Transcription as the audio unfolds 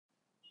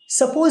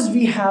Suppose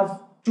we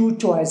have two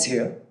toys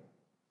here,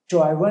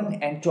 toy 1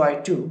 and toy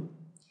 2,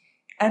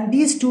 and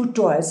these two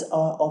toys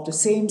are of the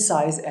same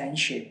size and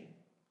shape.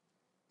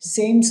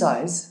 Same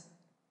size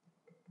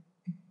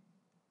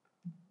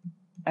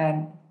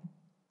and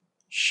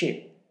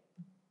shape.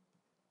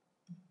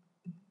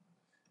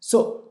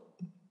 So,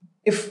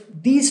 if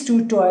these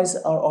two toys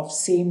are of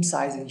same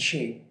size and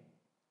shape,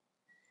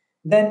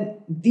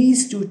 then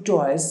these two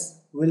objects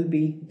will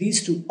be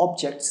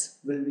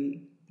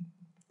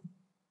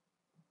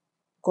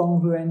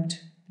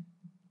congruent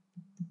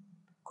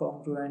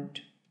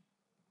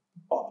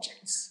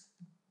objects.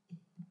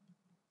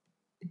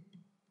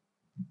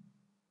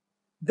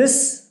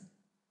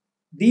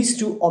 These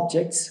two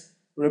objects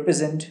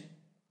represent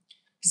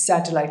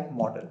satellite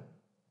model.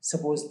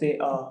 Suppose they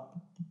are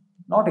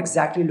not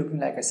exactly looking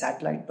like a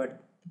satellite,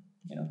 but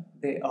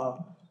they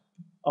are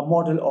a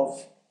model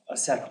of a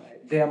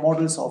satellite. They are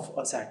models of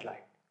a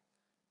satellite.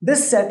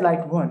 This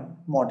satellite 1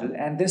 model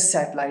and this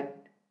satellite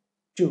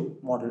 2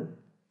 model,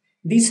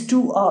 these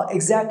two are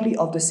exactly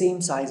of the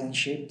same size and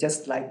shape,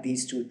 just like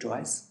these two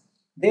toys.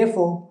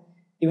 Therefore,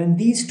 even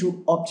these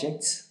two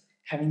objects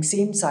having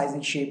same size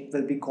and shape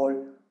will be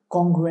called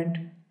congruent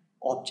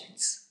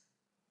objects.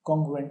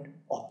 Congruent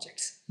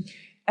objects.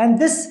 And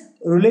this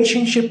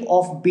relationship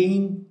of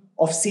being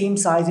of same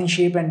size and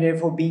shape and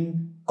therefore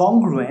being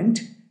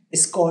congruent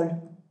is called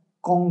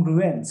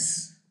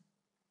congruence.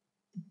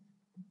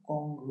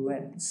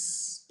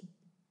 Congruence.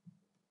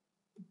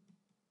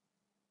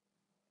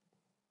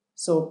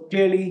 So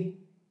clearly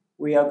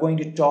we are going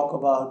to talk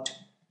about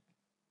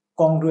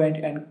congruent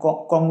and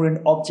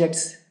congruent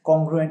objects,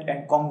 congruent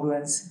and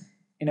congruence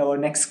in our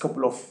next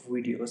couple of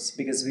videos,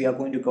 because we are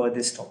going to cover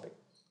this topic.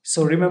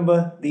 So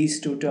remember these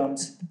two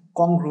terms,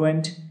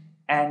 congruent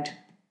and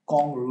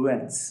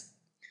congruence.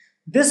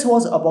 This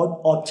was about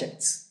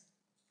objects.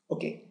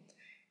 Okay.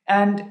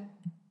 And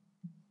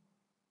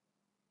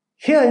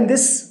here in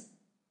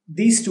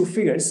these two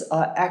figures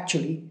are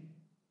actually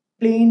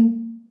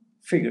plane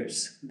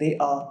figures. They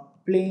are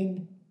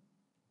plane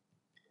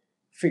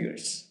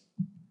figures.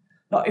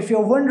 Now, if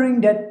you're wondering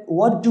that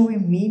what do we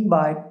mean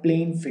by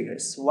plane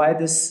figures, why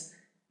this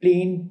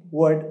plane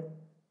word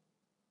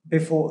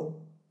before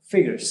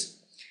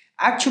figures?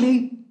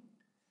 Actually,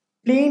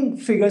 plane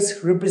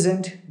figures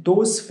represent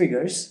those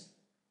figures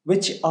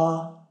which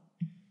are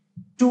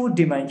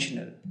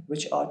two-dimensional,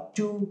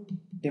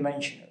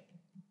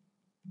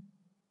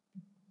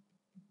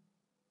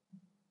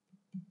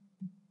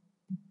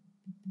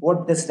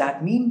 What does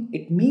that mean?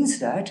 It means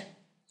that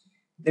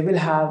they will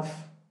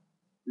have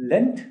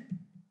length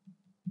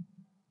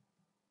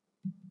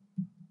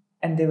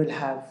and they will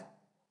have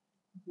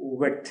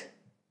width.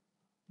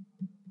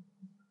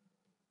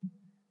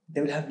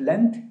 They will have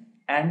length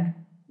and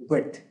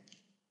width,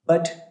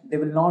 but they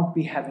will not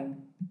be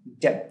having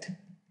depth.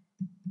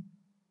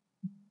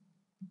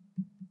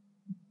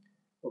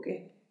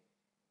 Okay.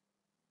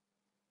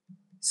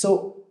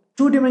 So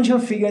two-dimensional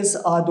figures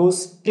are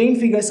those, plane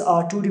figures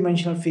are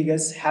two-dimensional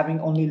figures having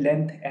only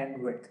length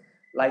and width,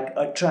 like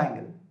a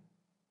triangle,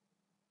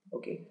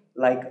 okay,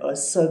 like a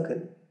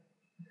circle,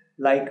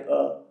 like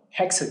a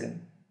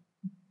hexagon.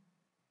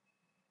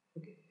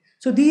 Okay.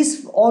 So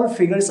these all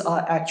figures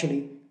are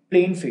actually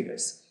plane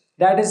figures.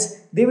 That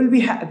is, they will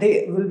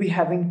be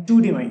having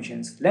two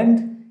dimensions,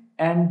 length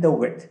and the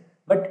width,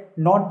 but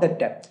not the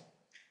depth.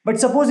 But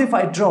suppose if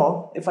I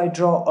draw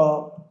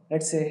a,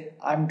 let's say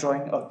I'm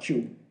drawing a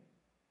cube.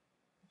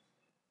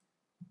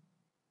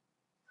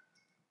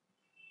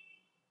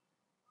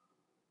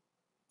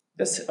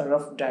 Just a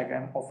rough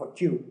diagram of a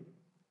cube.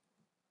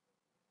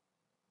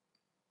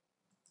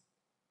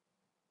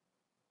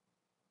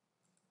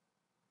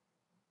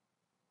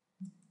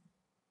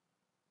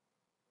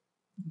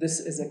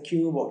 This is a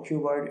cube or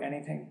cuboid,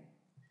 anything.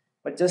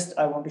 But just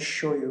I want to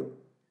show you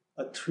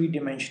a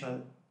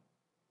three-dimensional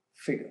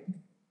figure.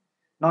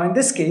 Now in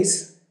this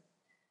case,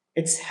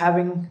 it's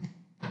having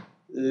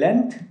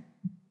length,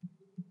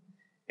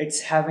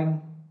 it's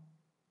having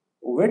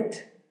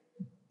width,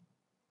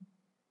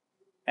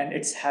 and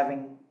it's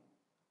having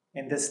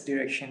in this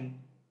direction,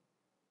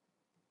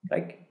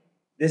 like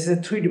this is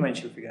a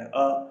three-dimensional figure,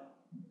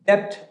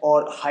 depth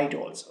or height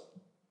also.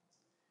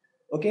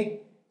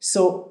 Okay,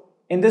 so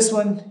in this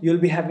one you'll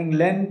be having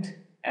length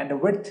and a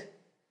width,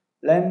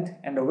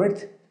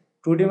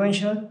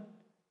 two-dimensional,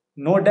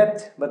 no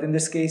depth, but in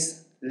this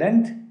case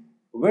length,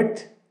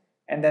 width,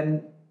 and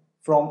then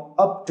from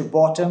up to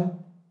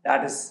bottom,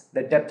 that is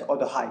the depth or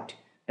the height.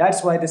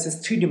 That's why this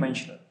is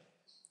three-dimensional.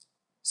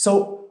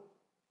 So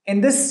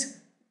in this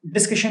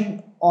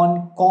discussion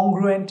on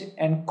congruent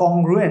and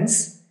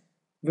congruence,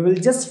 we will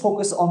just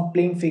focus on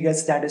plane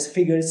figures, that is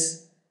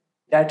figures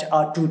that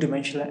are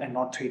two-dimensional and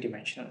not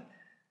three-dimensional.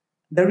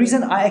 The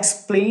reason I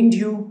explained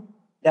you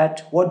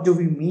that what do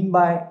we mean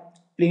by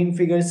plane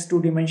figures,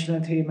 two-dimensional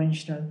and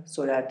three-dimensional,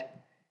 so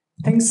that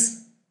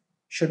things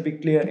should be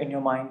clear in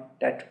your mind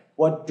that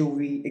what do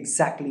we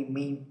exactly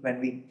mean when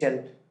we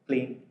tell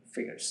plane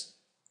figures.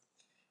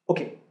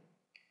 Okay,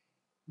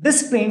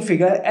 this plane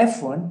figure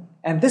F1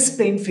 and this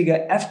plane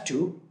figure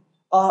F2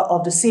 are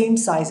of the same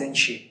size and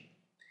shape.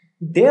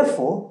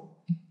 Therefore,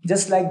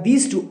 just like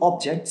these two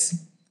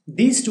objects,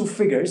 these two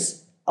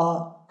figures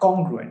are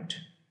congruent.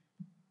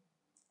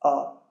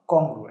 Are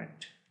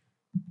congruent.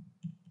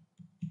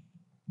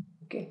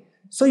 Okay.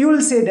 So you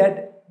will say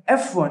that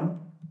F1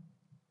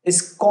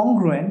 is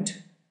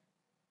congruent.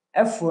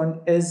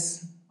 F1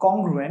 is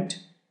congruent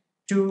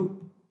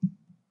to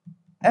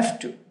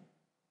F2.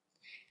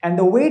 And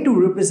the way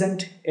to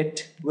represent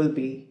it will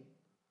be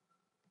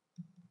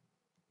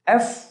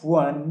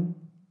F1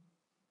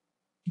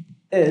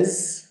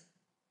 is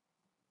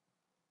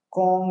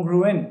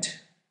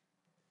congruent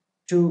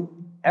to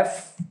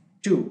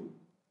F2.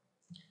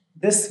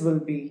 This will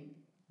be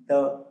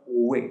the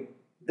way.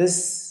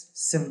 This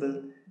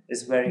symbol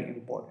is very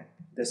important.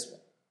 This one.